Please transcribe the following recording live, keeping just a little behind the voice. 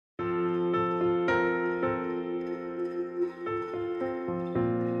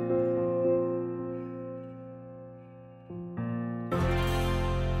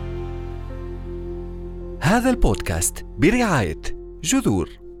هذا البودكاست برعاية جذور.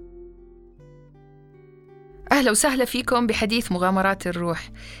 أهلا وسهلا فيكم بحديث مغامرات الروح.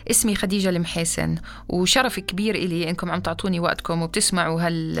 اسمي خديجة المحيسن، وشرف كبير إلي إنكم عم تعطوني وقتكم وبتسمعوا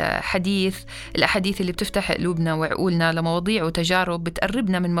الأحاديث اللي بتفتح قلوبنا وعقولنا لمواضيع وتجارب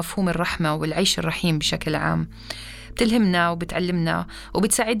بتقربنا من مفهوم الرحمة والعيش الرحيم بشكل عام، بتلهمنا وبتعلمنا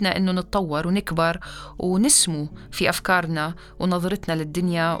وبتساعدنا إنه نتطور ونكبر ونسمو في أفكارنا ونظرتنا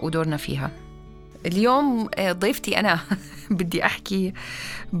للدنيا ودورنا فيها. اليوم ضيفتي أنا بدي أحكي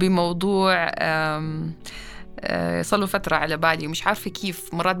بموضوع صار له فترة على بالي ومش عارفة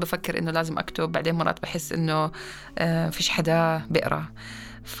كيف. مرات بفكر إنه لازم أكتب، بعدين مرات بحس إنه فيش حدا بقرأ،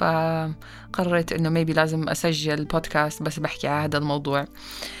 فقررت إنه ميبي لازم أسجل بودكاست بس بحكي على هذا الموضوع.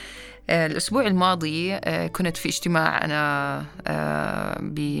 الأسبوع الماضي كنت في اجتماع أنا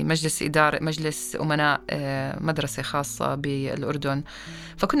بمجلس مجلس أمناء مدرسة خاصة بالأردن،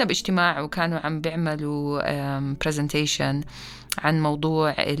 فكنا باجتماع وكانوا عم بيعملوا presentation عن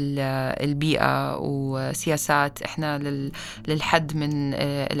موضوع البيئة وسياسات إحنا للحد من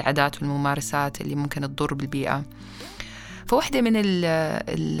العادات والممارسات اللي ممكن تضر بالبيئة. فواحدة من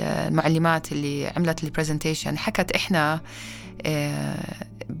المعلمات اللي عملت البرزنتيشن حكت إحنا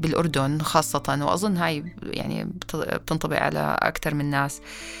بالأردن خاصة، وأظن هاي يعني بتنطبق على أكثر من ناس،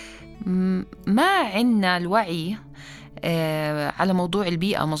 ما عنا الوعي على موضوع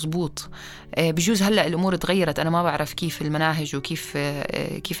البيئة مزبوط. بجوز هلأ الأمور تغيرت، أنا ما بعرف كيف المناهج وكيف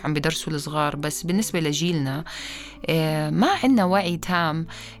عم بدرسوا الصغار، بس بالنسبة لجيلنا ما عنا وعي تام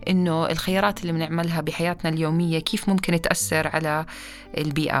إنه الخيارات اللي بنعملها بحياتنا اليومية كيف ممكن تأثر على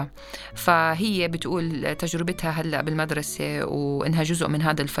البيئة. فهي بتقول تجربتها هلأ بالمدرسة وإنها جزء من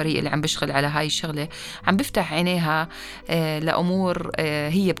هذا الفريق اللي عم بيشغل على هاي الشغلة، عم بفتح عينيها لأمور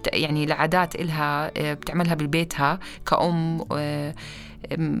هي يعني لعادات إلها بتعملها ببيتها كأم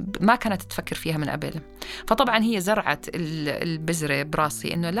ما كانت تفكر فيها من قبل. فطبعا هي زرعت البذرة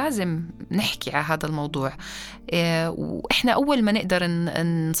براسي إنه لازم نحكي على هذا الموضوع، وإحنا أول ما نقدر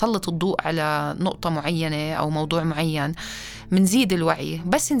نسلط الضوء على نقطة معينة أو موضوع معين منزيد الوعي.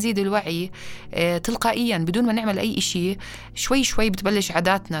 بس نزيد الوعي تلقائيا بدون ما نعمل أي إشي، شوي شوي بتبلش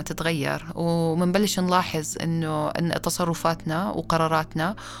عاداتنا تتغير ومنبلش نلاحظ إنه تصرفاتنا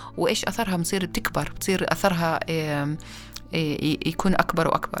وقراراتنا وإيش أثرها بتصير أثرها يكون أكبر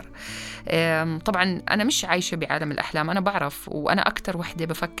وأكبر. طبعا أنا مش عايشة بعالم الأحلام، أنا بعرف، وأنا أكتر وحدة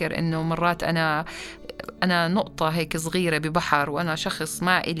بفكر إنه مرات أنا نقطة هيك صغيرة ببحر، وأنا شخص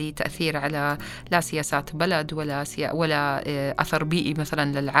ما إلي تأثير على لا سياسات بلد ولا أثر بيئي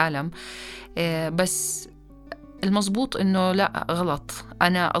مثلا للعالم. بس المضبوط إنه لا، غلط.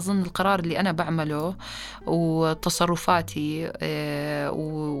 أنا أظن القرار اللي أنا بعمله وتصرفاتي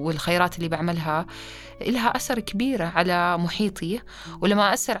والخيارات اللي بعملها إلها أثر كبير على محيطي،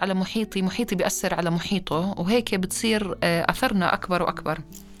 ولما أثر على محيطي بيأثر على محيطه، وهيك بتصير أثرنا أكبر وأكبر.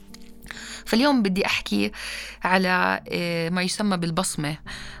 فاليوم بدي أحكي على ما يسمى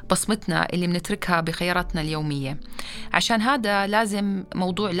بصمتنا اللي بنتركها بخياراتنا اليومية. عشان هذا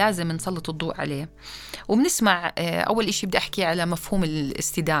لازم نسلط الضوء عليه. وبنسمع أول إشي بدي أحكي على مفهوم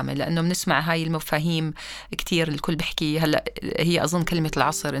الاستدامة، لأنه بنسمع هاي المفاهيم كتير، الكل بحكي هلأ هي أظن كلمة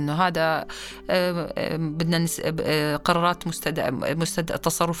العصر، إنه هذا بدنا قرارات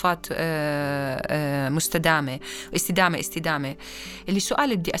تصرفات مستدامة، استدامة. اللي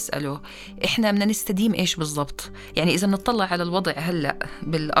سؤال بدي أسأله، إحنا بدنا نستديم إيش بالضبط؟ يعني إذا بنطلع على الوضع هلأ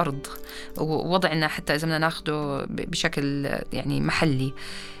بالأرض ووضعنا، حتى إذا بدنا ناخده بشكل يعني محلي،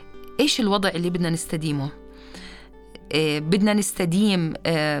 إيش الوضع اللي بدنا نستديمه؟ بدنا نستديم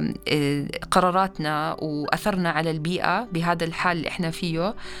قراراتنا وأثرنا على البيئة بهذا الحال اللي إحنا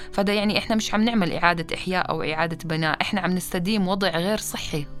فيه. فده يعني إحنا مش عم نعمل إعادة إحياء أو إعادة بناء، إحنا عم نستديم وضع غير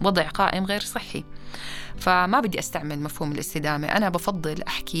صحي، وضع قائم غير صحي. فما بدي أستعمل مفهوم الاستدامة، أنا بفضل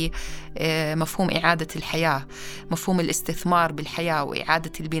أحكي مفهوم إعادة الحياة، مفهوم الاستثمار بالحياة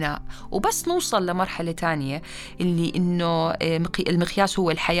وإعادة البناء. وبس نوصل لمرحلة تانية اللي إنه المقياس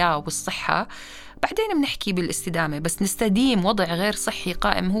هو الحياة والصحة، بعدين بنحكي بالاستدامة. بس نستديم وضع غير صحي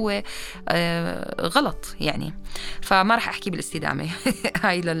قائم هو غلط يعني. فما رح أحكي بالاستدامة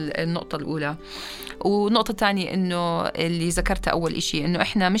هاي النقطة الأولى. ونقطة تانية إنه اللي ذكرتها أول إشي، إنه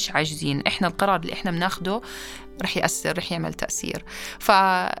إحنا مش عاجزين، إحنا القرار اللي إحنا بناخده رح يأثر، رح يعمل تأثير.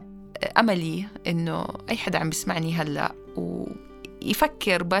 فأملي إنه أي حدا عم بيسمعني هلأ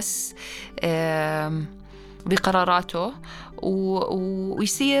ويفكر بس بقراراته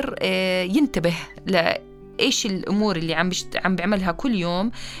ويصير ينتبه إيش الأمور اللي عم بعملها كل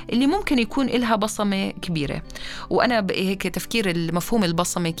يوم اللي ممكن يكون إلها بصمة كبيرة. وأنا هيك تفكير المفهوم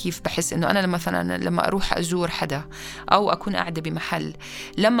البصمة، كيف بحس إنه أنا مثلا لما أروح أزور حدا أو أكون قاعدة بمحل،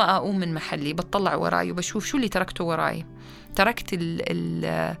 لما أقوم من محلي بتطلع وراي وبشوف شو اللي تركته وراي. تركت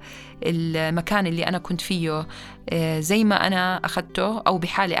المكان اللي أنا كنت فيه زي ما أنا أخذته أو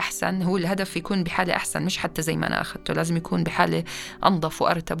بحالة أحسن. هو الهدف يكون بحالة أحسن، مش حتى زي ما أنا أخذته، لازم يكون بحالة أنظف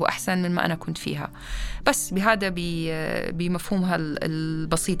وأرتب وأحسن من ما أنا كنت فيها. بس بهذا بمفهومها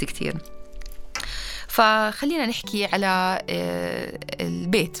البسيط كتير. فخلينا نحكي على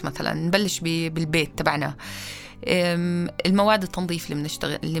البيت مثلا، نبلش بالبيت تبعنا. المواد التنظيف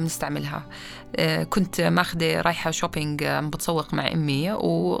اللي بنستعملها. كنت ماخذة رايحة شوبينج، بتسوق مع أمي،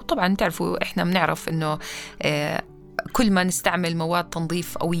 وطبعا تعرفوا إحنا بنعرف إنه كل ما نستعمل مواد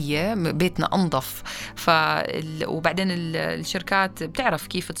تنظيف قوية بيتنا أنظف. وبعدين الشركات بتعرف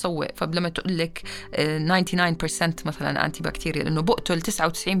كيف تسوق، فلما تقول لك 99% مثلا أنتي بكتيريا، لأنه بقتل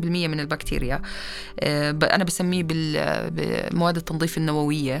 99% من البكتيريا. أنا بسميه بمواد التنظيف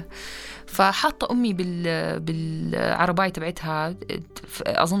النووية. فحاطة أمي بالعرباية تبعتها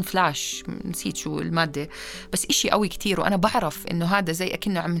أظن فلاش، نسيت شو المادة، بس إشي قوي كتير، وأنا بعرف إنه هذا زي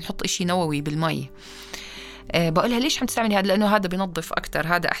أكنه عم نحط إشي نووي بالمي. بقولها ليش عم تستعملي هذا؟ لأنه هذا بينظف أكتر،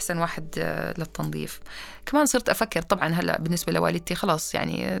 هذا أحسن واحد للتنظيف. كمان صرت أفكر طبعا هلأ بالنسبة لوالدتي خلاص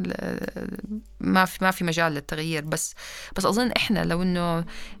يعني ما في مجال للتغيير، بس أظن إحنا لو إنه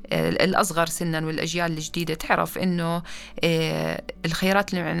الأصغر سنا والأجيال الجديدة تعرف إنه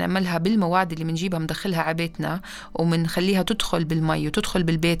الخيارات اللي بنعملها بالمواد اللي بنجيبها مدخلها على بيتنا ومنخليها تدخل بالمي وتدخل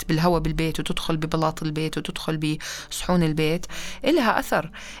بالبيت، بالهواء بالبيت، وتدخل ببلاط البيت، وتدخل بصحون البيت، إلها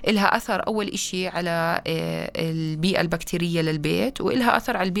أثر أول إشي على البيئة البكتيرية للبيت، وإلها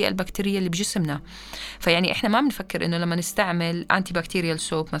أثر على البيئة البكتيرية اللي بجسمنا. فيعني إحنا ما بنفكر إنه لما نستعمل أنتي بكتيريال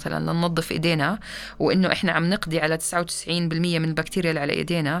سوب مثلا لننظف إيدينا، وإنه إحنا عم نقضي على 99% من البكتيريا اللي على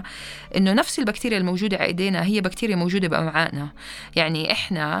إيدينا، إنه نفس البكتيريا الموجودة على إيدينا هي بكتيريا موجودة بأمعائنا. يعني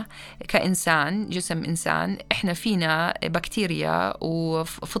إحنا كإنسان، جسم إنسان، إحنا فينا بكتيريا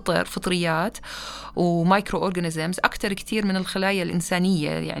وفطريات ومايكرو أورجانيزمز أكتر كتير من الخلايا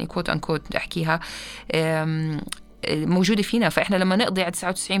الإنسانية، يعني كوت أنكوت أحكيها، موجودة فينا. فإحنا لما نقضي على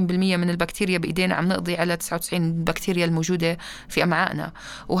 99% من البكتيريا بإيدينا عم نقضي على 99 بكتيريا الموجودة في أمعائنا،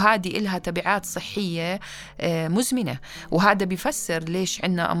 وهذه إلها تبعات صحية مزمنة. وهذا بيفسر ليش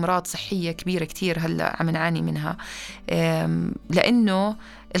عنا أمراض صحية كبيرة كتير هلأ عم نعاني منها، لأنه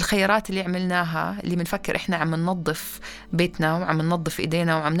الخيارات اللي عملناها، اللي بنفكر إحنا عم ننظف بيتنا وعم ننظف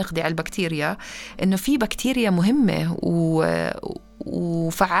إيدينا وعم نقضي على البكتيريا، إنه في بكتيريا مهمة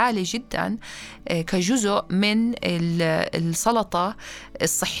وفعالة جدا كجزء من السلطة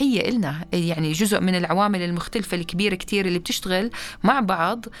الصحية إلنا، يعني جزء من العوامل المختلفة الكبيرة كتير اللي بتشتغل مع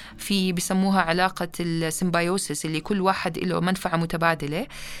بعض في بسموها علاقة السيمبيوسيس، اللي كل واحد له منفعة متبادلة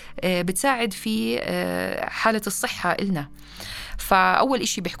بتساعد في حالة الصحة إلنا. فأول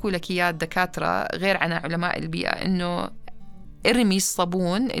إشي بيحكوا لك إياه الدكاترة غير عن علماء البيئة، إنه ارمي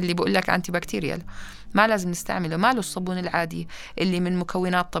الصابون اللي بقول لك أنتي بكتيريال، ما لازم نستعمله. ما له الصابون العادي اللي من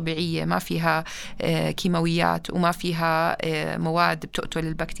مكونات طبيعية ما فيها كيماويات وما فيها مواد بتقتل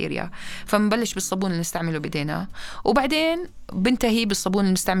البكتيريا. فمنبلش بالصابون اللي نستعمله بإيدينا، وبعدين بنتهي بالصابون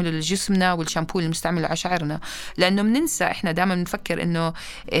اللي نستعمله لجسمنا والشامبو اللي نستعمله على شعرنا. لأنه مننسى، إحنا دائما بنفكر إنه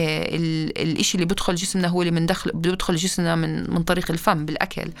الإشي اللي بدخل جسمنا هو اللي بدخل جسمنا من طريق الفم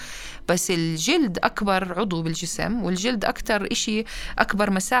بالأكل، بس الجلد أكبر عضو بالجسم، والجلد أكبر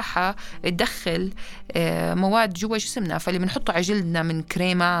مساحة تدخل مواد جوا جسمنا. فاللي بنحطه على جلدنا من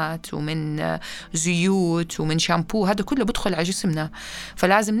كريمات ومن زيوت ومن شامبو، هذا كله بدخل على جسمنا.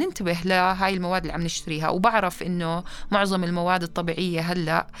 فلازم ننتبه لهاي المواد اللي عم نشتريها. وبعرف إنه معظم المواد الطبيعية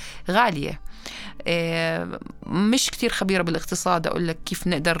هلأ غالية. مش كتير خبيرة بالاقتصاد أقول لك كيف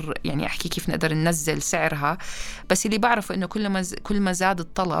نقدر، يعني أحكي كيف نقدر ننزل سعرها، بس اللي بعرفه إنه كل ما زاد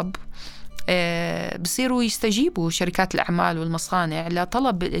الطلب بصيروا يستجيبوا شركات الأعمال والمصانع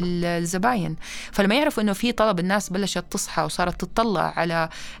لطلب الزباين. فلما يعرفوا إنه في طلب، الناس بلشت تصحى وصارت تطلع على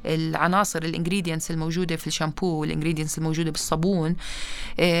العناصر الانجريدينتس الموجودة في الشامبو والانجريدينتس الموجودة بالصابون.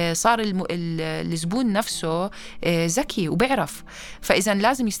 صار الزبون نفسه ذكي وبيعرف، فإذا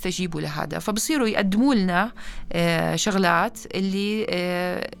لازم يستجيبوا لهذا. فبصيروا يقدموا لنا شغلات اللي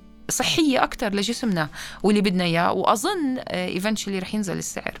صحية أكتر لجسمنا واللي بدنا إياه، وأظن eventually رح ينزل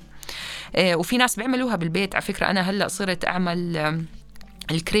السعر. وفي ناس بيعملوها بالبيت على فكرة. أنا هلأ صرت أعمل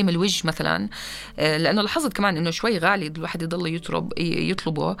الكريم الوجه مثلا، لأنه لاحظت كمان إنه شوي غالي الواحد يضل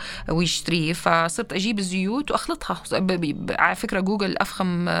يطلبه ويشتريه، فصرت أجيب الزيوت وأخلطها. على فكرة جوجل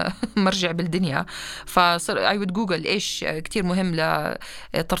أفخم مرجع بالدنيا، فصر جوجل إيش كتير مهم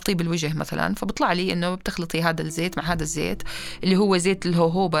لترطيب الوجه مثلا، فبطلع لي إنه بتخلطي هذا الزيت مع هذا الزيت اللي هو زيت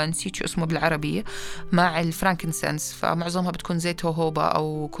الهوهوبا، نسيت شو اسمه بالعربي، مع الفرانكنسنس، فمعظمها بتكون زيت هوهوبا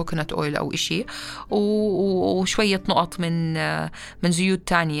أو كوكونات أويل أو إشي، وشوية نقط من زيوت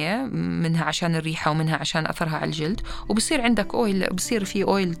تانية منها عشان الريحة ومنها عشان أثرها على الجلد، وبصير عندك أويل، بصير في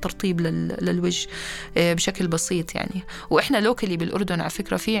أويل ترطيب للوجه بشكل بسيط يعني. وإحنا لوكالي بالأردن على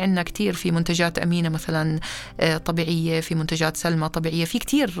فكرة في عنا كتير، في منتجات أمينة مثلا طبيعية، في منتجات سلمى طبيعية، في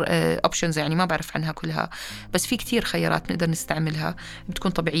كتير أوبشنز يعني ما بعرف عنها كلها، بس في كتير خيارات نقدر نستعملها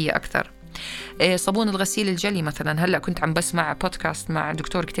بتكون طبيعية أكثر. صابون الغسيل الجلي مثلا، هلأ كنت عم بسمع بودكاست مع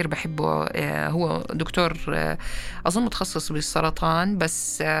دكتور كتير بحبه، هو دكتور أظن متخصص بالسرطان،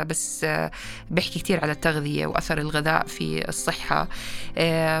 بس بحكي كتير على التغذية وأثر الغذاء في الصحة،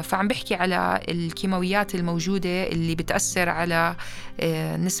 فعم بحكي على الكيماويات الموجودة اللي بتأثر على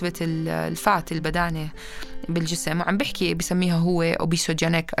نسبة الفات البدانة بالجسم، وعم بحكي بسميها هو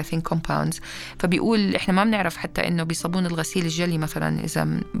obesogenic I think compounds. فبيقول إحنا ما بنعرف حتى إنه بصابون الغسيل الجلي مثلا إذا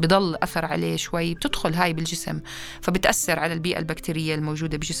بضل أثر عليه شوي بتدخل هاي بالجسم، فبتأثر على البيئة البكتيرية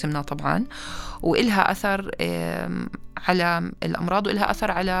الموجودة بجسمنا طبعا، وإلها أثر على الأمراض وإلها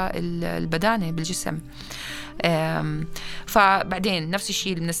أثر على البدانة بالجسم. فبعدين نفس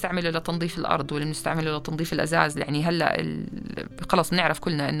الشيء اللي بنستعمله لتنظيف الأرض واللي بنستعمله لتنظيف الأزاز، يعني هلأ خلاص نعرف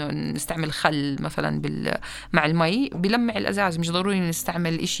كلنا إنه نستعمل خل مثلا مع المي بلمع الأزاز، مش ضروري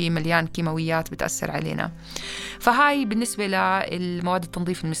نستعمل إشي مليان كيماويات بتأثر علينا. فهاي بالنسبة للمواد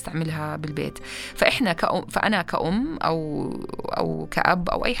التنظيف اللي بنستعملها بالبيت. فأنا كأم أو كأب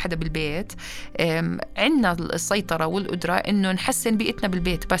أو أي حدا بالبيت عنا السيطرة والقدرة إنه نحسن بيئتنا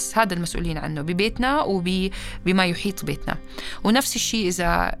بالبيت، بس هذا المسؤولين عنه ببيتنا وبما يحيط بيتنا. ونفس الشيء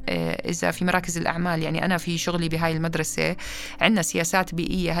إذا في مراكز الأعمال، يعني أنا في شغلي بهاي المدرسة عنا سياسات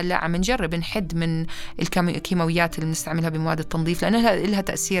بيئية، هلأ عم نجرب نحد من الكيماويات اللي بنستعملها بمواد التنظيف، لأنها لها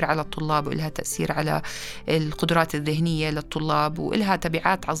تأثير على الطلاب وإلها تأثير على القدرات الذهنية للطلاب وإلها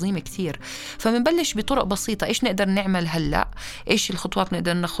تبعات عظيمة كتير. فمنبلش بطرق بسيطة، إيش نقدر نعمل هلأ، إيش الخطوات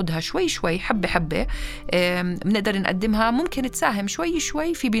نقدر ناخدها شوي شوي حبة حبة بنقدر نقدمها، ممكن تساهم شوي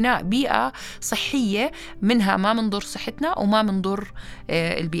شوي في بناء بيئة صحية، منها ما منضر صحتنا وما منضر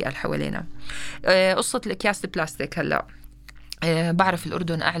البيئة اللي حوالينا. قصة الأكياس البلاستيك، هلأ بعرف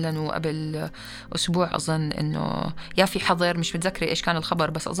الأردن أعلنوا قبل أسبوع أظن إنه يا في حظر، مش متذكرة إيش كان الخبر،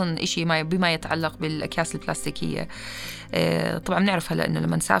 بس أظن إشي بما يتعلق بالأكياس البلاستيكية. طبعا بنعرف هلأ إنه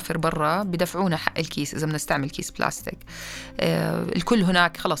لما نسافر برا بدفعونا حق الكيس إذا بنستعمل كيس بلاستيك. الكل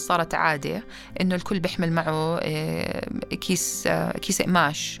هناك خلص صارت عادة إنه الكل بيحمل معه كيس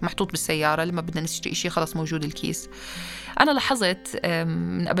قماش محطوط بالسيارة، لما بدنا نشتري إشي خلص موجود الكيس. أنا لاحظت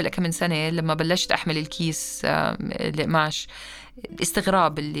من قبل كم من سنة لما بلشت أحمل الكيس القماش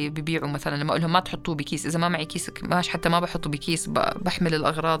استغراب اللي بيبيعوا مثلا لما أقول لهم ما تحطوه بكيس، إذا ما معي كيس قماش حتى ما بحطه بكيس، بحمل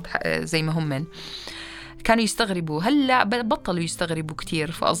الأغراض زي ما هم. كانوا يستغربوا، هلأ بطلوا يستغربوا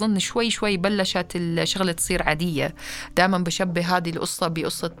كتير، فأظن شوي شوي بلشت الشغلة تصير عادية. دائما بشبه هذه القصة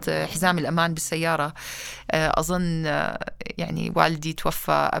بقصة حزام الأمان بالسيارة. أظن يعني والدي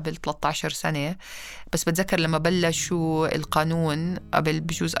توفى قبل 13 سنة، بس بتذكر لما بلشوا القانون قبل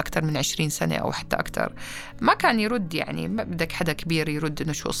بجوز أكتر من 20 سنة أو حتى أكتر، ما كان يرد، يعني ما بدك حدا كبير يرد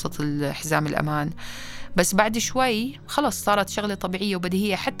إنه شو قصة الحزام الأمان. بس بعد شوي خلص صارت شغلة طبيعية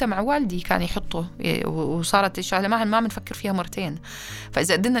وبديهية، حتى مع والدي كان يحطه، وصارت الشغلة ما بنفكر فيها مرتين.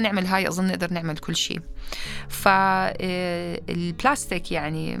 فإذا قدرنا نعمل هاي أظن نقدر نعمل كل شيء. فالبلاستيك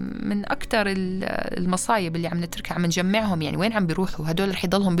يعني من أكتر المصايب اللي عم نتركها، عم نجمعهم، يعني وين عم بيروحوا هدول؟ رح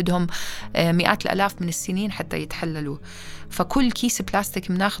يضلهم بدهم مئات الآلاف من السنين حتى يتحللوا. فكل كيس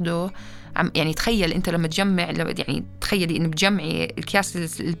بلاستيك بناخده يعني تخيل أنت لما تجمع، يعني تخيلي إنه بتجمعي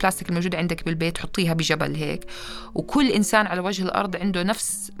الأكياس البلاستيك الموجودة عندك بالبيت حطيها بجبل هيك، وكل إنسان على وجه الأرض عنده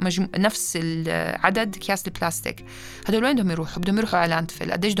نفس العدد أكياس البلاستيك. هدول وين بدهم يروحوا؟ بدهم يروحوا على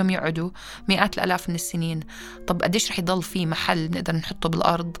لاندفيل. قديش بدهم يقعدوا؟ مئات الآلاف من السنين. طب قديش رح يضل في محل نقدر نحطه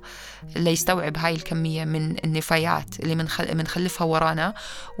بالأرض ليستوعب هاي الكمية من النفايات اللي منخلفها ورانا،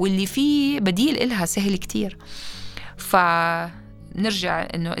 واللي فيه بديل إلها سهل كتير. نرجع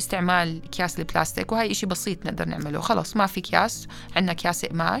إنه استعمال أكياس البلاستيك، وهي إشي بسيط نقدر نعمله. خلاص ما في أكياس، عنا أكياس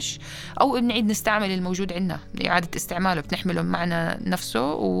قماش، أو بنعيد نستعمل الموجود عنا، إعادة استعماله، بنحمله معنا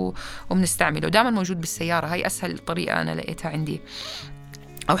نفسه وبنستعمله. دائما موجود بالسيارة، هاي أسهل طريقة أنا لقيتها عندي.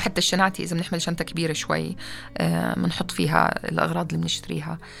 أو حتى الشناتي إذا بنحمل شنطة كبيرة شوي بنحط فيها الأغراض اللي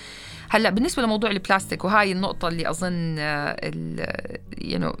بنشتريها. هلا بالنسبه لموضوع البلاستيك، وهاي النقطه اللي اظن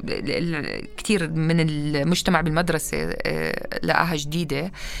كثير من المجتمع بالمدرسه لقاها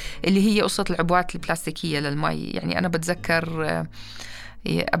جديده، اللي هي قصه العبوات البلاستيكيه للمي. يعني انا بتذكر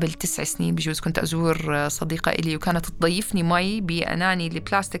قبل 9 سنين بجوز كنت أزور صديقة إلي وكانت تضيفني مي بأناني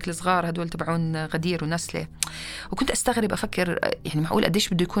البلاستيك الصغار هدول تبعون غدير ونسلة، وكنت أستغرب أفكر يعني معقول قديش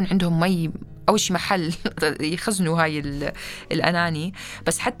بده يكون عندهم مي أول شي محل يخزنوا هاي الأناني،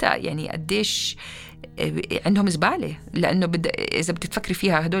 بس حتى يعني قديش عندهم زبالة. لأنه إذا بدك تفكري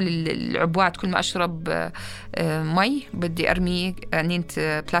فيها هدول العبوات، كل ما أشرب مي بدي أرمي أنينة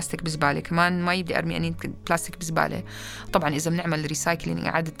بلاستيك بزبالة، كمان مي بدي أرمي أنينة بلاستيك بزبالة. طبعا إذا بنعمل ريسايكلينج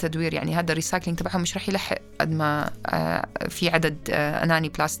إعادة تدوير، يعني هذا الريسايكلينج تبعهم مش رح يلحق قد ما في عدد أناني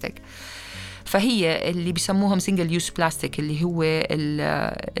بلاستيك. فهي اللي بيسموهم سينجل يوز بلاستيك، اللي هو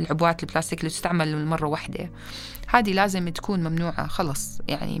العبوات البلاستيك اللي تستعمل مرة واحدة، هذه لازم تكون ممنوعة خلص.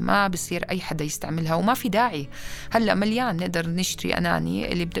 يعني ما بصير أي حدا يستعملها، وما في داعي. هلأ مليان نقدر نشتري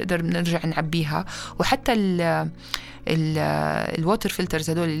أناني اللي بنقدر نرجع نعبيها، وحتى الووتر فلترز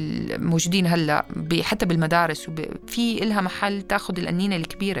هدول الموجودين هلا حتى بالمدارس، في إلها محل تاخد الأنينة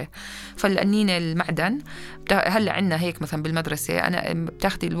الكبيرة. فالأنينة المعدن هلا عندنا هيك مثلا بالمدرسة، أنا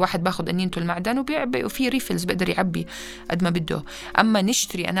بتاخدي الواحد باخد أنينته المعدن وفي ريفلز بقدر يعبي قد ما بده. أما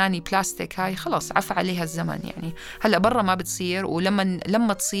نشتري أناني بلاستيك هاي خلاص عفى عليها الزمن. يعني هلا برا ما بتصير،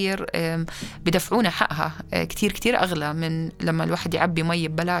 ولما تصير بدفعونا حقها كتير كتير أغلى من لما الواحد يعبي مي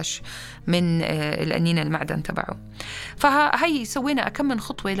ببلاش من الأنينة المعدن تبعه. فهي سوينا كم من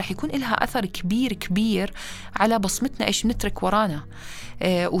خطوة رح يكون لها أثر كبير كبير على بصمتنا، إيش نترك ورانا.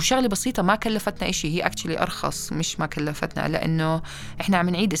 وشغلة بسيطة ما كلفتنا إشي، هي actually أرخص مش ما كلفتنا، لأنه إحنا عم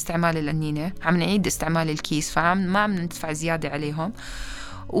نعيد استعمال الأنينة، عم نعيد استعمال الكيس، ما عم ندفع زيادة عليهم،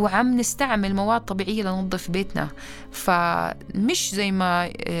 وعم نستعمل مواد طبيعية لننظف بيتنا. فمش زي ما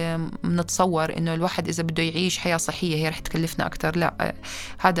نتصور إنه الواحد إذا بده يعيش حياة صحية هي رح تكلفنا أكتر. لا،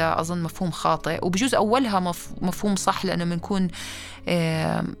 هذا أظن مفهوم خاطئ، وبجوز أولها مفهوم صح، لأنه منكون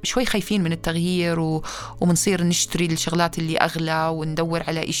شوي خايفين من التغيير ومنصير نشتري الشغلات اللي أغلى وندور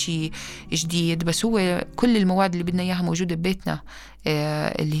على إشي جديد. بس هو كل المواد اللي بدنا إياها موجودة ببيتنا،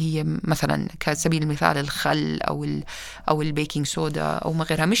 اللي هي مثلا كسبيل المثال الخل أو البيكنج سودا أو ما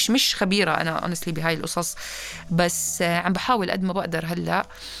غيرها. مش خبيرة أنا honestly بهاي القصص، بس عم بحاول قد ما بقدر هلأ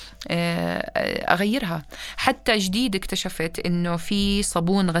أغيرها. حتى جديد اكتشفت إنه في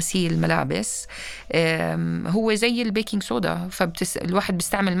صابون غسيل ملابس هو زي البيكنج سودا، فالواحد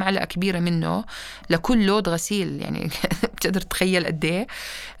بيستعمل معلقة كبيرة منه لكل لود غسيل. يعني بتقدر تتخيل قد ايه.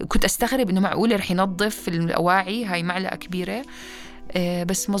 كنت أستغرب إنه معقولة رح ينظف الأواعي هاي معلقة كبيرة،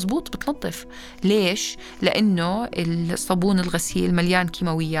 بس مزبوط بتنظف. ليش؟ لأنه الصابون الغسيل مليان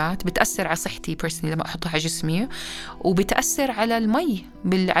كيماويات بتأثر على صحتي بيرسوني لما أحطها على جسمي، وبتأثر على المي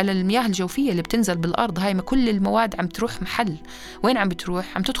على المياه الجوفية اللي بتنزل بالأرض. هاي ما كل المواد عم تروح محل، وين عم بتروح؟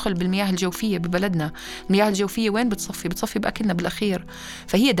 عم تدخل بالمياه الجوفية ببلدنا. المياه الجوفية وين بتصفي بأكلنا بالأخير.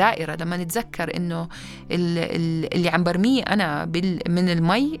 فهي دائرة. لما نتذكر إنه اللي عم برميه أنا من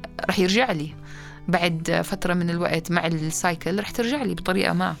المي رح يرجع لي بعد فترة من الوقت مع السايكل، رح ترجع لي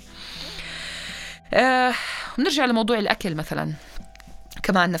بطريقة ما. نرجع لموضوع الأكل مثلا،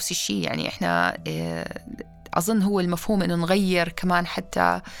 كمان نفس الشيء. يعني إحنا أظن هو المفهوم إنه نغير كمان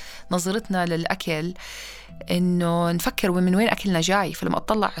حتى نظرتنا للأكل، إنه نفكر من وين أكلنا جاي. فلما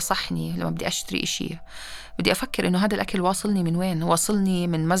أطلع على صحني لما بدي أشتري إشي، بدي أفكر إنه هذا الأكل واصلني من وين. واصلني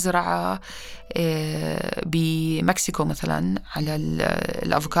من مزرعة بمكسيكو مثلا على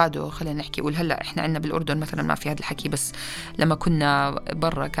الأفوكادو، خلينا نحكي. قول هلأ إحنا عندنا بالأردن مثلا ما في هذا الحكي، بس لما كنا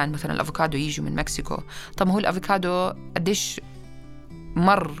برا كان مثلا الأفوكادو يجوا من مكسيكو. طب هو الأفوكادو قديش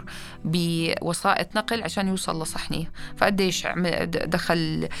مر بوسائط نقل عشان يوصل لصحني، فقديش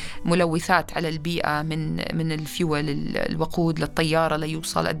دخل ملوثات على البيئة من الفيول الوقود للطيارة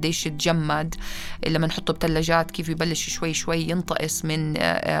ليوصل، قديش تجمد لما نحطه بثلاجات، كيف يبلش شوي شوي ينطقس من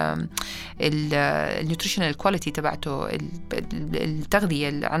النيوتريشنال كواليتي تبعته،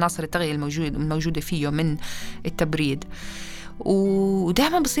 التغذية، عناصر التغذية الموجودة فيه من التبريد.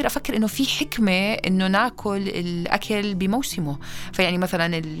 ودائما بصير أفكر إنه في حكمة إنه ناكل الأكل بموسمه. فيعني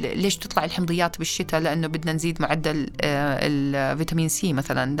مثلا ليش تطلع الحمضيات بالشتاء؟ لأنه بدنا نزيد معدل الفيتامين سي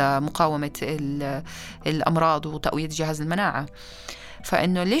مثلا لمقاومة الأمراض وتقوية جهاز المناعة.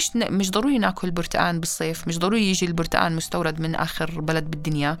 فإنه ليش مش ضروري ناكل برتقان بالصيف، مش ضروري يجي البرتقان مستورد من آخر بلد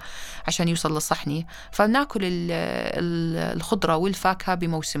بالدنيا عشان يوصل لصحني، فناكل الخضرة والفاكهة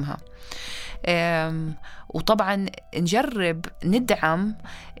بموسمها. وطبعا نجرب ندعم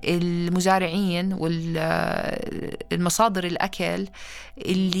المزارعين والمصادر الأكل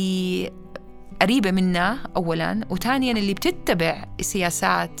اللي قريبة منا أولا، وثانيا اللي بتتبع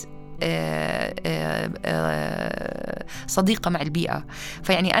سياسات صديقة مع البيئة.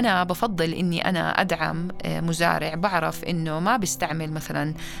 فيعني أنا بفضل إني أنا أدعم مزارع بعرف إنه ما بيستعمل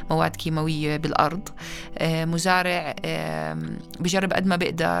مثلا مواد كيماوية بالأرض، مزارع بجرب قد ما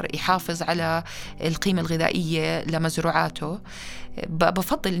بقدر يحافظ على القيمة الغذائية لمزروعاته.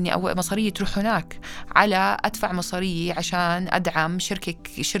 بفضل إني مصارية تروح هناك على أدفع مصارية عشان أدعم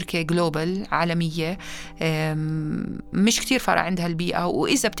شركة جلوبال عالمية مش كتير فارقة عندها البيئة،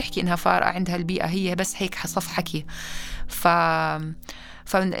 وإذا بتحكي إنها فارقة عندها البيئة هي بس هيك صف حكي.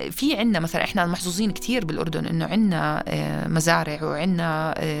 ففي عنا مثلا إحنا محظوظين كتير بالأردن إنه عنا مزارع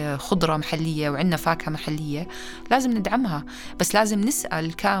وعنا خضرة محلية وعنا فاكهة محلية لازم ندعمها، بس لازم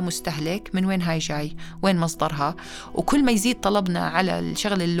نسأل كمستهلك من وين هاي جاي، وين مصدرها. وكل ما يزيد طلبنا على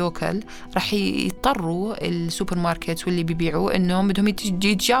الشغل اللوكال رح يضطروا السوبر ماركت واللي بيبيعوا إنهم بدهم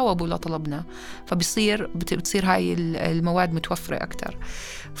يتجاوبوا لطلبنا، بتصير هاي المواد متوفرة أكتر.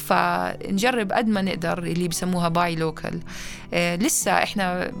 فنجرب قد ما نقدر اللي بيسموها باي لوكال. لسه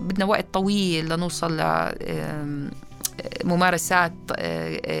إحنا بدنا وقت طويل لنوصل ممارسات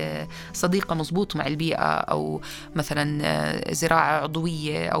صديقة مضبوط مع البيئة، أو مثلا زراعة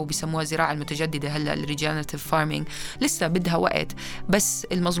عضوية أو بيسموها زراعة المتجددة هلأ الريجنراتيف فارمينج. لسه بدها وقت، بس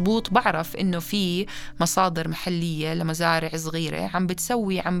المضبوط بعرف إنه في مصادر محلية لمزارع صغيرة عم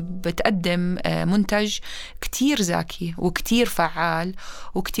بتقدم منتج كتير زاكي وكتير فعال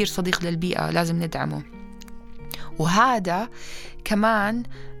وكتير صديق للبيئة، لازم ندعمه. وهذا كمان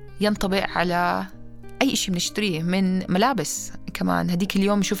ينطبق على أي شيء بنشتريه، من ملابس كمان. هديك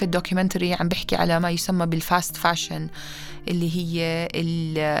اليوم شوفت دوكيومنتري عم بحكي على ما يسمى بالفاست فاشن، اللي هي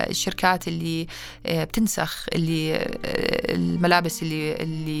الشركات اللي بتنسخ الملابس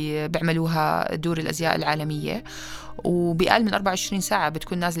اللي بيعملوها دور الأزياء العالمية، وبأقل من 24 ساعة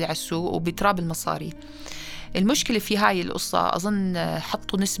بتكون نازلة على السوق وبتراب المصاري. المشكلة في هاي القصة أظن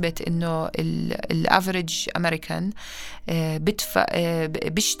حطوا نسبة إنه الأفريج أمريكان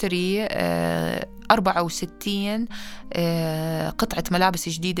بيشتري 64 قطعة ملابس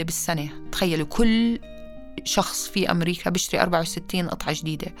جديدة بالسنة. تخيلوا كل شخص في أمريكا بيشتري 64 قطعة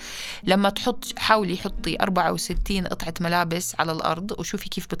جديدة. لما حاولي حطي 64 قطعة ملابس على الأرض وشوفي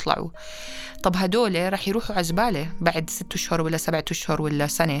كيف بيطلعوا. طب هدول رح يروحوا عزبالة بعد 6 أشهر ولا 7 أشهر ولا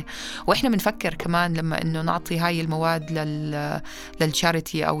سنة. وإحنا بنفكر كمان لما إنه نعطي هاي المواد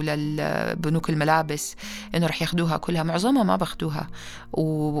للشاريتي أو للبنوك الملابس إنه رح ياخدوها كلها، معظمها ما باخدوها.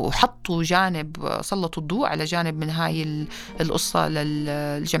 وحطوا جانب، سلطوا الضوء على جانب من هاي القصة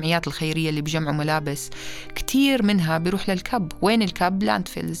للجمعيات الخيرية اللي بيجمعوا ملابس. كتير منها بيروح للكب. وين الكب؟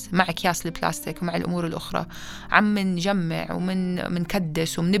 لاندفيلز، مع أكياس البلاستيك ومع الأمور الأخرى. عم نجمع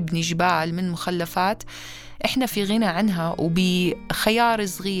ومنكدس ومنبني جبال من مخلفات إحنا في غنى عنها، وبخيار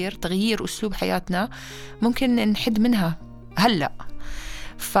صغير تغيير أسلوب حياتنا ممكن نحد منها هلأ.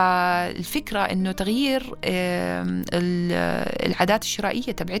 فالفكرة إنه تغيير العادات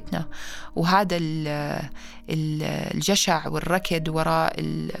الشرائية تبعتنا، وهذا الجشع والركض وراء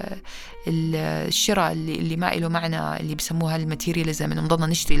الشراء اللي ما إله معنى، اللي بسموها الماتيرياليزم، إنه نضلنا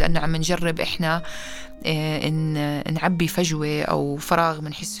نشتري لأنه عم نجرب إحنا نعبي فجوة أو فراغ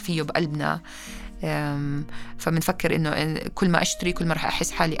بنحس فيه بقلبنا. فمنفكر إنه كل ما أشتري كل ما رح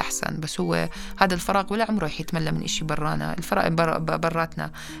أحس حالي أحسن، بس هو هذا الفراغ ولا عمره رح يتملى من إشي برانا. الفراغ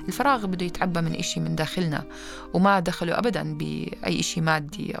براتنا، الفراغ بده يتعبى من إشي من داخلنا، وما دخله أبدا بأي إشي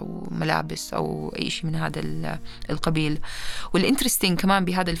مادي أو ملابس أو أي إشي من هذا القبيل. والإنترستين كمان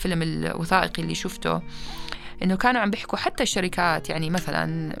بهذا الفيلم الوثائقي اللي شفته إنه كانوا عم بيحكوا حتى الشركات، يعني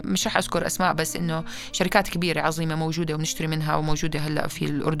مثلا مش رح أذكر أسماء، بس إنه شركات كبيرة عظيمة موجودة ونشتري منها وموجودة هلأ في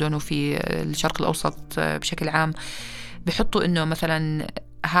الأردن وفي الشرق الأوسط بشكل عام، بيحطوا إنه مثلا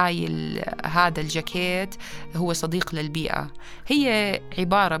هذا الجاكيت هو صديق للبيئة. هي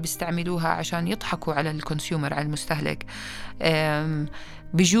عبارة بيستعملوها عشان يضحكوا على الكونسيومر، على المستهلك.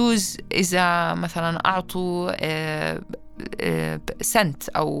 بجوز إذا مثلا أعطوا سنت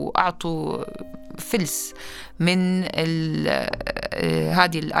أو أعطوا فلس من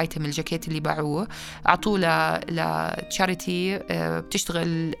هذه الايتم الجاكيت اللي باعوه، اعطوه لتشاريتي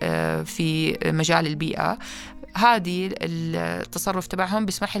بتشتغل في مجال البيئة، هذه التصرف تبعهم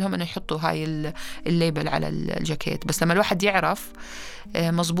بيسمح لهم انه يحطوا هاي الليبل على الجاكيت. بس لما الواحد يعرف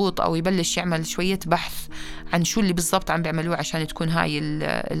مزبوط او يبلش يعمل شوية بحث عن شو اللي بالضبط عم بيعملوه عشان تكون هاي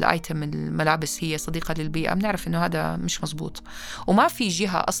الايتم الملابس هي صديقة للبيئة، بنعرف انه هذا مش مزبوط. وما في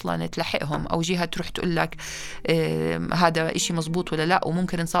جهة اصلا تلحقهم او جهة تروح تقول لك هذا اشي مزبوط ولا لا،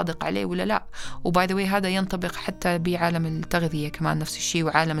 وممكن نصادق عليه ولا لا. وباي ذا واي هذا ينطبق حتى بعالم التغذية كمان نفس الشيء،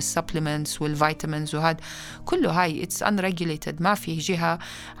 وعالم السبلمنتس والفيتامينز، وهذا كل كله هاي it's unregulated، ما في جهة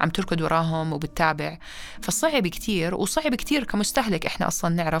عم تركض وراهم وبتتابع. فصعب كتير، وصعب كتير كمستهلك إحنا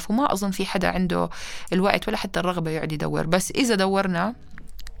أصلا نعرف، وما أظن في حدا عنده الوقت ولا حتى الرغبة يقعد يدور. بس إذا دورنا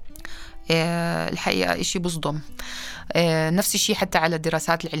الحقيقة إشي بصدم. نفس الشيء حتى على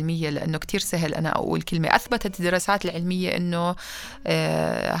الدراسات العلمية، لأنه كتير سهل أنا أقول كلمة. أثبتت الدراسات العلمية أنه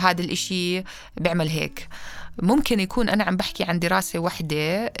هذا الإشي بيعمل هيك. ممكن يكون أنا عم بحكي عن دراسة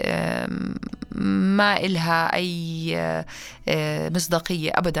واحدة ما إلها أي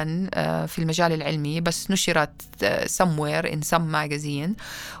مصداقية أبدا في المجال العلمي، بس نشرت somewhere in some magazine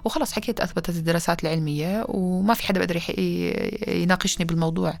وخلص حكيت أثبتت الدراسات العلمية وما في حدا بقدر يناقشني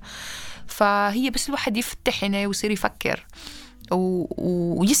بالموضوع. فهي بس الواحد يفتح عينيه ويصير يفكر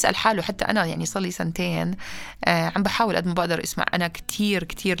ويسأل حاله. حتى أنا يعني صار لي 2 سنين عم بحاول قد ما بقدر اسمع. أنا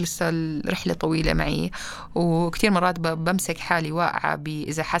كتير لسه الرحلة طويلة معي، وكتير مرات بمسك حالي واقعة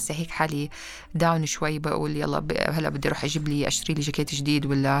إذا حاسة هيك حالي داون شوي بقول يلا هلا بدي أروح أجيب لي أشتري لي جاكيت جديد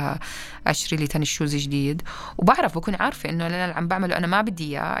ولا أشتري لي تنس شوز جديد، وبعرف بكون عارفة إنه اللي عم بعمله أنا ما بدي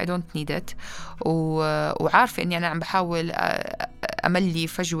إياه I don't need it، وعارفة إني أنا عم بحاول أملي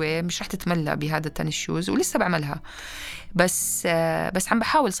فجوة مش رح تتملى بهذا التنس شوز ولسه بعملها. بس عم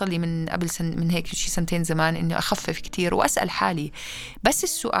بحاول صلي من قبل من هيك شي 2 سنين زمان إنه أخفف كتير وأسأل حالي. بس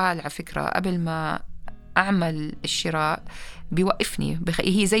السؤال على فكرة قبل ما أعمل الشراء بيوقفني،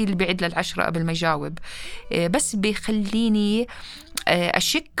 هي زي اللي بيعد ل10 قبل ما يجاوب، بس بيخليني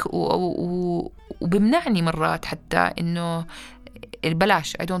أشك وبمنعني مرات حتى إنه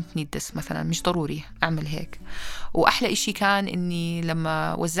بلاش I don't need this مثلا، مش ضروري أعمل هيك. وأحلى إشي كان إني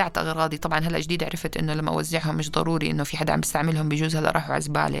لما وزعت أغراضي، طبعا هلأ جديد عرفت إنه لما أوزعهم مش ضروري إنه في حدا عم بيستعملهم، بيجوز هلأ راحوا على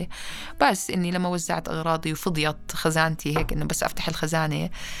زبالة، بس إني لما وزعت أغراضي وفضيت خزانتي هيك إنه بس أفتح الخزانة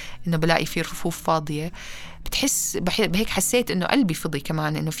إنه بلاقي فيه رفوف فاضية، بتحس بهيك حسيت إنه قلبي فضي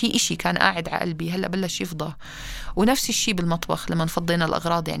كمان، إنه في إشي كان قاعد على قلبي هلأ بلش يفضى. ونفس الشيء بالمطبخ لما فضينا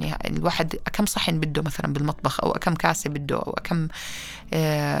الأغراض، يعني الواحد كم صحن بده مثلا بالمطبخ أو كم كاسة بده أو كم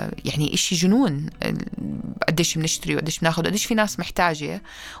يعني إشي جنون قديش بنشتري وقديش بناخد وقديش في ناس محتاجة.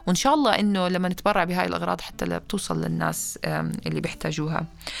 وإن شاء الله إنه لما نتبرع بهاي الأغراض حتى بتوصل للناس اللي بيحتاجوها.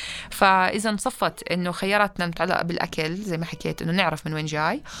 فإذا صفت إنه خياراتنا متعلقة بالأكل زي ما حكيت، إنه نعرف من وين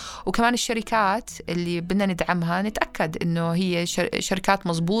جاي، وكمان الشركات اللي بدنا ندعمها نتأكد إنه هي شركات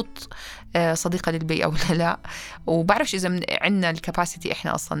مزبوط صديقة للبيئة ولا لا. وبعرفش إذا عندنا الكاباسيتي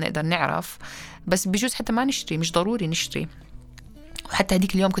إحنا أصلا نقدر نعرف، بس بجوز حتى ما نشتري، مش ضروري نشتري. وحتى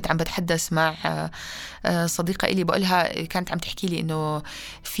هديك اليوم كنت عم بتحدث مع صديقة إلي، بقولها كانت عم تحكي لي إنه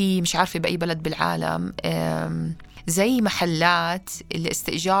في مش عارفة بأي بلد بالعالم زي محلات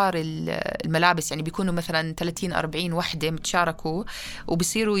الاستئجار الملابس، يعني بيكونوا مثلا 30-40 وحدة متشاركوا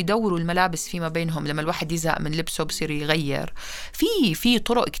وبصيروا يدوروا الملابس فيما بينهم، لما الواحد يزهق من لبسه بصير يغير. في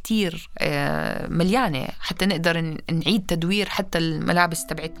طرق كتير مليانة حتى نقدر نعيد تدوير حتى الملابس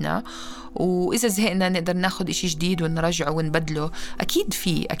تبعتنا، وإذا زهقنا نقدر ناخد إشي جديد ونرجعه ونبدله. أكيد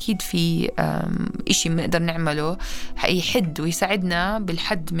في إشي بنقدر نعمله يحد ويساعدنا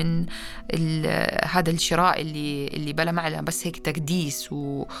بالحد من هذا الشراء اللي بلا معنى، بس هيك تكديس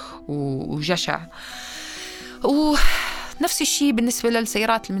وجشع. ونفس الشيء بالنسبة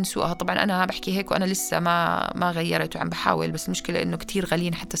للسيارات اللي بنسوقها. طبعا أنا بحكي هيك وأنا لسه ما غيرت وعم بحاول، بس المشكلة إنه كتير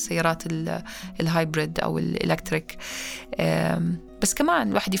غاليين حتى السيارات الهايبريد أو الإلكتريك. بس كمان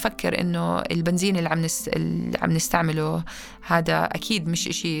الواحد يفكر إنه البنزين اللي عم نستعمله هذا أكيد مش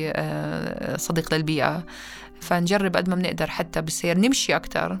إشي صديق للبيئة. فنجرب قد ما بنقدر حتى بالسير نمشي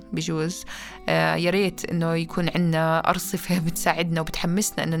أكتر بجوز. يا ريت إنه يكون عنا أرصفة بتساعدنا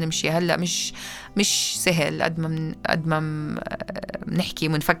وبتحمسنا إنه نمشي. هلأ مش سهل قد ما نحكي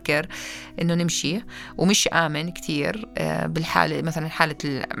ونفكر إنه نمشي، ومش آمن كتير بالحالة مثلا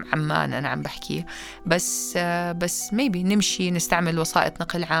حالة عمان أنا عم بحكي. بس maybe نمشي، نستعمل وسائط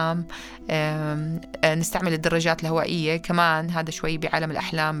نقل عام، نستعمل الدراجات الهوائية كمان. هذا شوي بعالم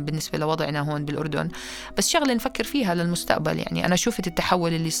الأحلام بالنسبة لوضعنا هون بالأردن، بس شغلة نفكر فيها للمستقبل. يعني أنا شفت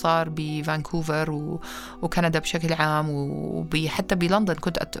التحول اللي صار بفانكوفر وكندا بشكل عام، وحتى بلندن.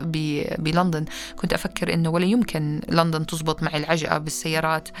 بلندن كنت أفكر إنه ولا يمكن لندن تزبط مع العجقة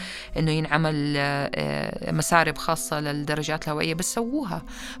بالسيارات إنه ينعمل مسارب خاصة للدراجات الهوائية، بس سووها.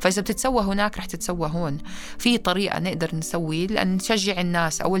 فإذا بتتسوى هناك رح تتسوى هون. في طريقة نقدر نسوي لأن نشجع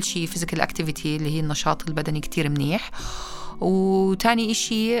الناس. أول شيء physical activity اللي هي النشاط البدني كتير منيح، وتاني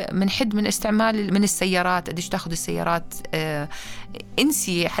إشي منحد من استعمال من السيارات، قديش تاخد السيارات،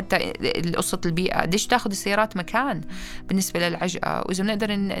 انسي حتى قصة البيئة، قديش تاخد السيارات مكان بالنسبة للعجقة. وإذا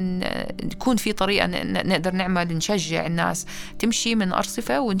بنقدر يكون في طريقة نقدر نعمل نشجع الناس تمشي من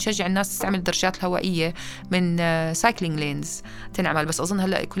أرصفة، ونشجع الناس تستعمل الدرجات الهوائية من سايكلينج لينز تنعمل. بس أظن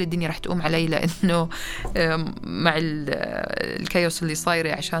هلأ كل الدنيا رح تقوم علي، لأنه مع الكايوس اللي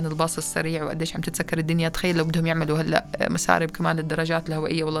صايرة عشان الباص السريع وقديش عم تتسكر الدنيا، تخيل لو بدهم يعملوا هلأ مسارب كمان الدرجات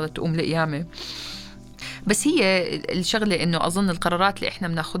الهوائية، والله تقوم لقيامة. بس هي الشغلة إنه أظن القرارات اللي إحنا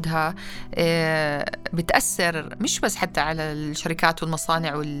بناخدها بتأثر مش بس حتى على الشركات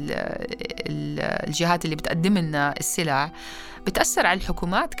والمصانع والجهات اللي بتقدم لنا السلع، بتأثر على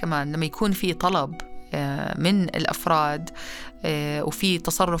الحكومات كمان. لما يكون في طلب من الأفراد وفي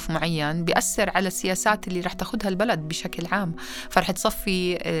تصرف معين بيأثر على السياسات اللي رح تاخدها البلد بشكل عام. فرح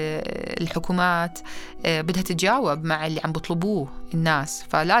تصفي الحكومات بدها تتجاوب مع اللي عم بطلبوه الناس،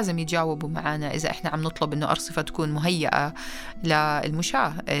 فلازم يتجاوبوا معنا إذا إحنا عم نطلب إنه أرصفة تكون مهيئة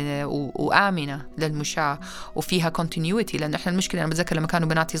للمشاة وآمنة للمشاة وفيها continuity. لأنه إحنا المشكلة، أنا بتذكر لما كانوا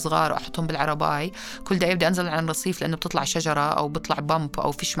بناتي صغار وأحطهم بالعرباي، كل دقيقة بدي أنزل عن الرصيف لأنه بتطلع شجرة أو بطلع بامب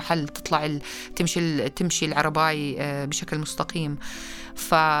أو فيش محل تطلع تمشي العرباي بشكل مستقيم.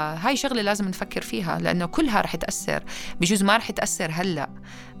 فهاي شغلة لازم نفكر فيها، لأنه كلها رح تأثر. بجوز ما رح تأثر هلأ،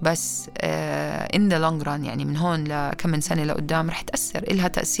 بس in the long run، يعني من هون لكم من سنة لقدام رح تأثر. إلها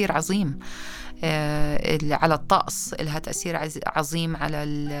تأثير عظيم على الطقس، إلها تأثير عظيم على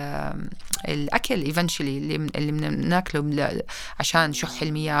الأكل eventually اللي بناكله عشان شح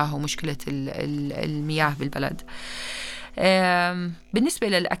المياه ومشكلة المياه بالبلد. بالنسبة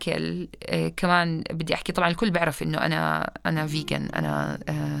للأكل كمان بدي أحكي. طبعا الكل بيعرف إنه أنا فيجن، أنا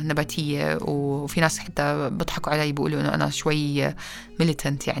نباتية، وفي ناس حتى بيضحكوا علي بيقولوا إنه أنا شوي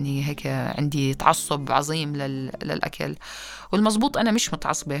ميليتنت، يعني هيك عندي تعصب عظيم للأكل. والمزبوط أنا مش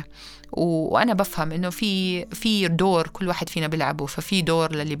متعصبة، وأنا بفهم إنه في دور كل واحد فينا بيلعبه. ففي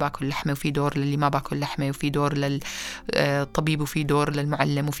دور للي باكل لحمة، وفي دور للي ما باكل لحمة، وفي دور للطبيب، وفي دور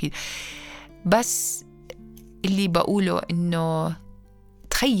للمعلم، بس اللي بقوله إنه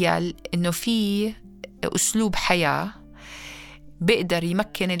تخيل إنه في أسلوب حياة بيقدر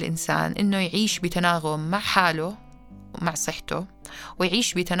يمكن الإنسان إنه يعيش بتناغم مع حاله مع صحته،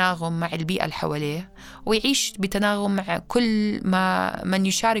 ويعيش بتناغم مع البيئة اللي حواليه، ويعيش بتناغم مع كل من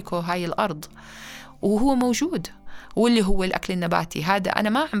يشاركه هاي الأرض، وهو موجود، واللي هو الأكل النباتي. هذا أنا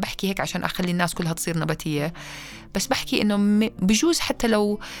ما عم بحكي هيك عشان أخلي الناس كلها تصير نباتية، بس بحكي إنه بجوز حتى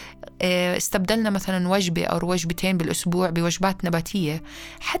لو استبدلنا مثلا وجبة أو وجبتين بالأسبوع بوجبات نباتية،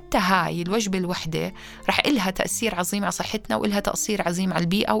 حتى هاي الوجبة الوحدة رح إلها تأثير عظيم على صحتنا، وإلها تأثير عظيم على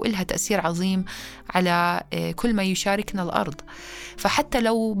البيئة، وإلها تأثير عظيم على كل ما يشاركنا الأرض. فحتى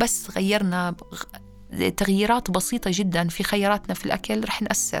لو بس غيرنا تغييرات بسيطة جدا في خياراتنا في الأكل رح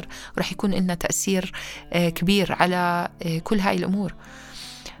نأثر، ورح يكون لنا تأثير كبير على كل هاي الأمور.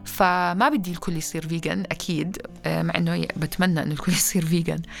 فما بدي الكل يصير فيجن أكيد، مع أنه بتمنى أن الكل يصير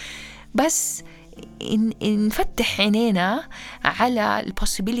فيجن، بس نفتح عينينا على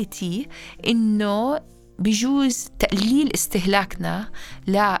البوسيبيليتي إنه بجوز تقليل استهلاكنا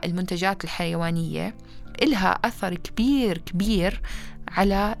للمنتجات الحيوانية إلها أثر كبير كبير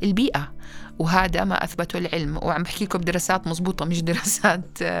على البيئة. وهذا ما أثبته العلم، وعم بحكي لكم دراسات مزبوطة مش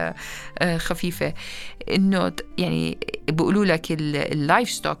دراسات خفيفة. إنه يعني بيقولوا لك اللايف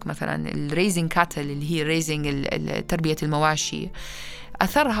ستوك مثلا الريزنج كاتل اللي هي ريزنج تربية المواشي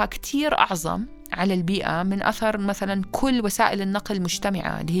أثرها كتير أعظم على البيئة من أثر مثلا كل وسائل النقل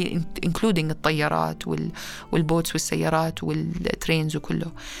المجتمعة اللي هي including الطيارات والبوتس والسيارات والترينز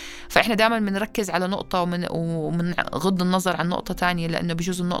وكله. فإحنا دائما بنركز على نقطة ومن غض النظر عن نقطة تانية، لأنه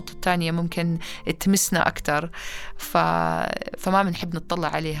بجوز النقطة التانية ممكن تمسنا أكتر، فما بنحب نطلع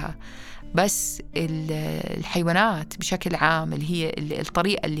عليها. بس الحيوانات بشكل عام اللي هي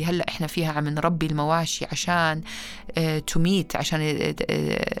الطريقة اللي هلأ إحنا فيها عم نربي المواشي عشان تميت، عشان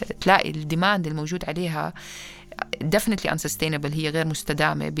تلاقي الديماند الموجود عليها definitely unsustainable، هي غير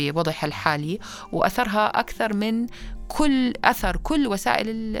مستدامة بوضعها الحالي، وأثرها أكثر من كل وسائل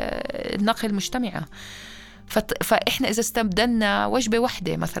النقل المجتمعة. فإحنا إذا استبدلنا وجبة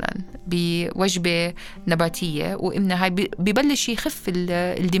واحدة مثلا بوجبة نباتية وإمنا هاي ببلش يخف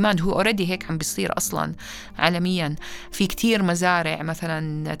الديماند. هو already هيك عم بيصير أصلا عالميا. في كتير مزارع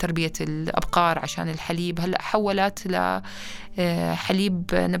مثلا تربية الأبقار عشان الحليب هلأ حولت لحليب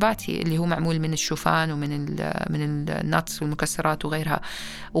نباتي اللي هو معمول من الشوفان ومن الناتس والمكسرات وغيرها،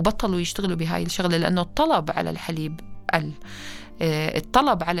 وبطلوا يشتغلوا بهاي الشغلة لأنه الطلب على الحليب قل.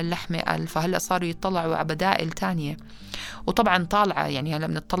 الطلب على اللحمة قل، فهلأ صاروا يطلعوا على بدائل تانية. وطبعا طالعة يعني هلا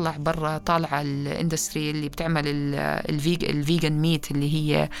بنطلع برا، طالعة الاندستري اللي بتعمل الفيجن ميت اللي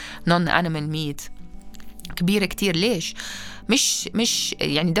هي نون انيمال ميت كبيرة كتير. ليش؟ مش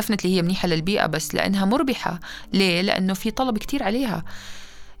يعني دفنتلي هي منيحة للبيئة، بس لأنها مربحة. ليه؟ لأنه في طلب كتير عليها.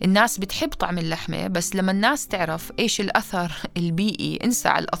 الناس بتحب طعم اللحمة، بس لما الناس تعرف إيش الأثر البيئي، انسى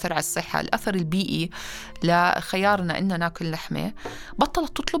على الأثر على الصحة، الأثر البيئي لخيارنا إنه ناكل لحمة،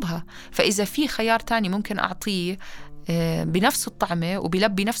 بطلت تطلبها. فإذا في خيار تاني ممكن أعطيه بنفس الطعمة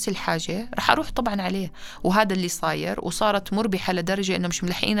وبيلبي نفس الحاجة، رح أروح طبعا عليه. وهذا اللي صاير، وصارت مربحة لدرجة إنه مش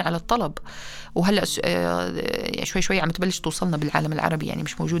ملحقين على الطلب. وهلأ شوي شوي عم تبلش توصلنا بالعالم العربي، يعني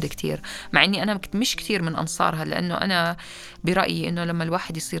مش موجودة كتير، مع إني أنا مش كتير من أنصارها، لأنه أنا برأيي إنه لما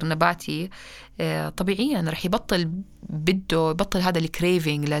الواحد يصير نباتي طبيعيا رح يبطل هذا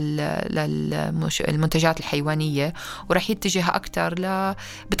الكريفينج للمنتجات الحيوانية، ورح يتجه أكتر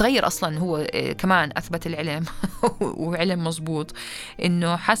بتغير. أصلا هو كمان أثبت العلم وعلم مزبوط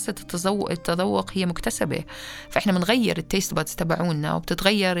إنه حاسة التذوق هي مكتسبة. فإحنا بنغير التيست بادز تبعونا،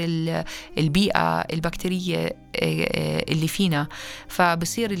 وبتتغير البيئة البكتيرية اللي فينا،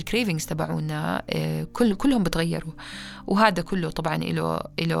 فبصير الكريفينجز تبعونا كلهم بتغيروا. وهذا كله طبعا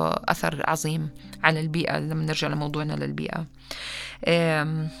له أثر عظيم على البيئة لما نرجع لموضوعنا للبيئة.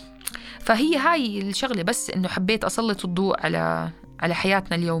 فهي هاي الشغلة، بس إنه حبيت أسلط الضوء على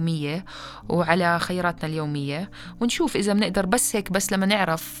حياتنا اليومية وعلى خياراتنا اليومية، ونشوف إذا بنقدر بس هيك، بس لما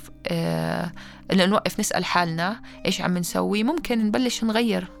نعرف إنه نوقف نسأل حالنا إيش عم نسوي، ممكن نبلش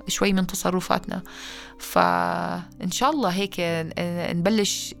نغير شوي من تصرفاتنا. فإن شاء الله هيك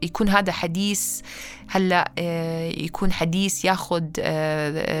نبلش يكون هذا حديث هلأ، يكون حديث ياخد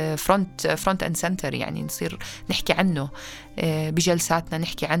فرونت اند سنتر، يعني نصير نحكي عنه بجلساتنا،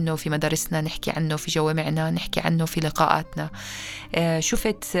 نحكي عنه في مدارسنا، نحكي عنه في جوامعنا، نحكي عنه في لقاءاتنا.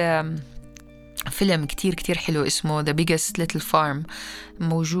 شفت فيلم كتير كتير حلو اسمه The Biggest Little Farm،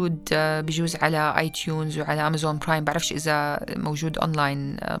 موجود بجوز على آي تيونز وعلى أمازون برايم، بعرفش إذا موجود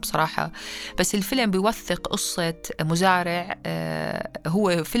أونلاين بصراحة. بس الفيلم بيوثق قصة مزارع،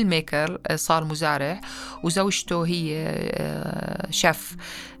 هو فيلم ميكر، صار مزارع، وزوجته هي شيف،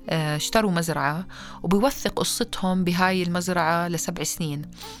 اشتروا مزرعة، وبيوثق قصتهم بهاي المزرعة ل7 سنين.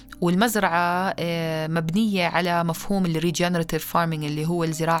 والمزرعة مبنية على مفهوم الريجنراتيف فارمينج اللي هو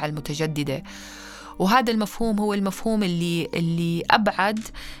الزراعة المتجددة. وهذا المفهوم هو المفهوم اللي أبعد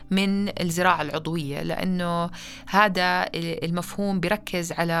من الزراعة العضوية، لأنه هذا المفهوم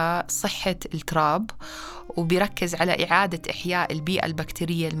بيركز على صحة التراب، وبيركز على إعادة إحياء البيئة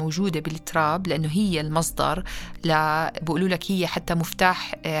البكتيرية الموجودة بالتراب، لأنه هي المصدر بقولوا لك هي حتى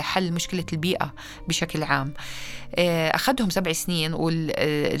مفتاح حل مشكلة البيئة بشكل عام. أخذهم 7 سنين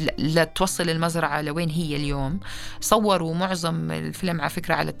لتوصل المزرعة لوين هي اليوم. صوروا معظم الفيلم على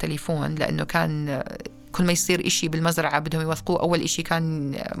فكرة على التليفون، لأنه كان كل ما يصير إشي بالمزرعة بدهم يوثقوه، أول إشي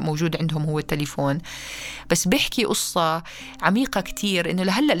كان موجود عندهم هو التليفون. بس بيحكي قصة عميقة كتير، إنه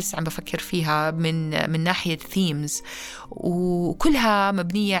لهلأ لسه عم بفكر فيها من ناحية ثيمز، وكلها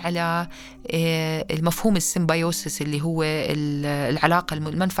مبنية على المفهوم السيمبيوسيس اللي هو العلاقة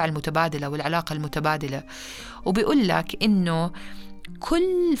المنفعة المتبادلة والعلاقة المتبادلة. وبيقول لك إنه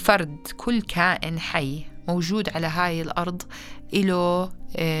كل فرد، كل كائن حي موجود على هاي الأرض له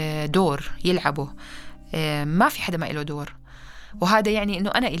دور يلعبه، ما في حدا ما له دور. وهذا يعني إنه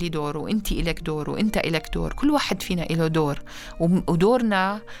أنا إلي دور، وإنتي إلك دور، وإنت إلك دور، كل واحد فينا إله دور،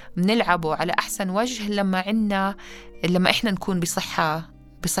 ودورنا بنلعبه على أحسن وجه لما إحنا نكون بصحة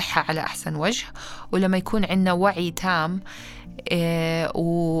على أحسن وجه، ولما يكون عنا وعي تام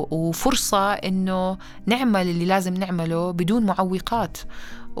وفرصة إنه نعمل اللي لازم نعمله بدون معوقات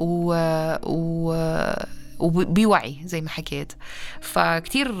وبوعي زي ما حكيت.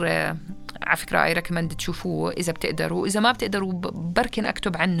 فكتير على فكرة I recommend تشوفوه إذا بتقدروا، إذا ما بتقدروا بركن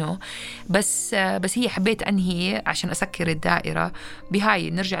أكتب عنه. بس هي حبيت أنهي عشان أسكر الدائرة بهاي،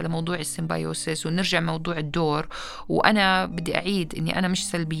 نرجع لموضوع السيمبيوسيس ونرجع موضوع الدور. وأنا بدي أعيد إني أنا مش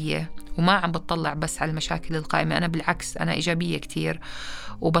سلبية، وما عم بتطلع بس على المشاكل القائمة، أنا بالعكس أنا إيجابية كتير،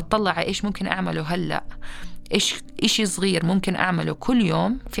 وبتطلع على إيش ممكن أعمله هلأ، إشي صغير ممكن أعمله كل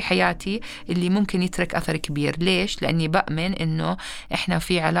يوم في حياتي اللي ممكن يترك أثر كبير. ليش؟ لأني بأمن إنه إحنا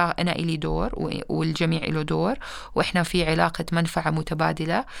في علاقة، أنا إلي دور والجميع إله دور، وإحنا في علاقة منفعة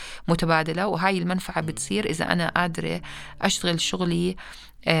متبادلة، وهاي المنفعة بتصير إذا أنا قادرة أشتغل شغلي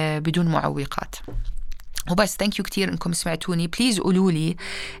بدون معوقات. وبس. ثانك يو كتير انكم سمعتوني. بليز قولوا لي،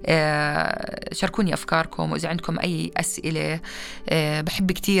 شاركوني افكاركم، واذا عندكم اي اسئله.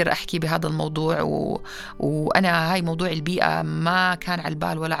 بحب كتير احكي بهذا الموضوع، وانا هاي موضوع البيئه ما كان على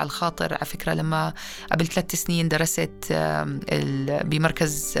البال ولا على الخاطر. على فكره لما قبل 3 سنين درست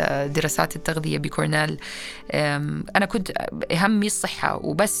بمركز دراسات التغذيه بكورنيل، انا كنت همي الصحه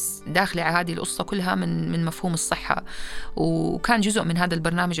وبس، داخله على هذه القصه كلها من مفهوم الصحه. وكان جزء من هذا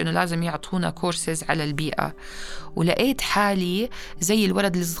البرنامج انه لازم يعطونا كورسز على البيئة. ولقيت حالي زي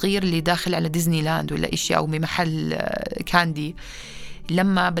الولد الصغير اللي داخل على ديزني لاند ولا إشي، أو بمحل كاندي.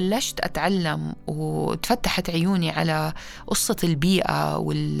 لما بلشت أتعلم وتفتحت عيوني على قصة البيئة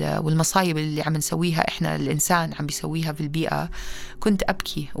والمصايب اللي عم نسويها إحنا، الإنسان عم بيسويها في البيئة، كنت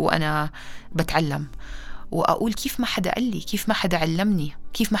أبكي وأنا بتعلم وأقول كيف ما حدا قال لي، كيف ما حدا علمني،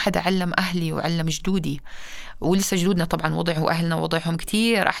 كيف ما حدا علم أهلي وعلم جدودي. ولسه جدودنا طبعا وضعه وأهلنا وضعهم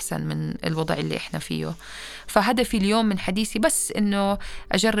كتير أحسن من الوضع اللي إحنا فيه. فهدفي اليوم من حديثي بس إنه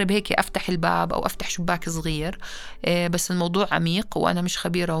أجرب هيك أفتح الباب أو أفتح شباك صغير. بس الموضوع عميق وأنا مش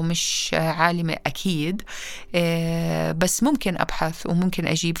خبيرة ومش عالمة أكيد، بس ممكن أبحث وممكن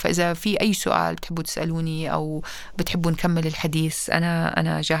أجيب. فإذا في أي سؤال بتحبوا تسألوني أو بتحبوا نكمل الحديث،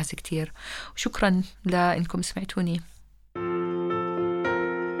 أنا جاهزة كتير. وشكرا لأنكم سمعتوني.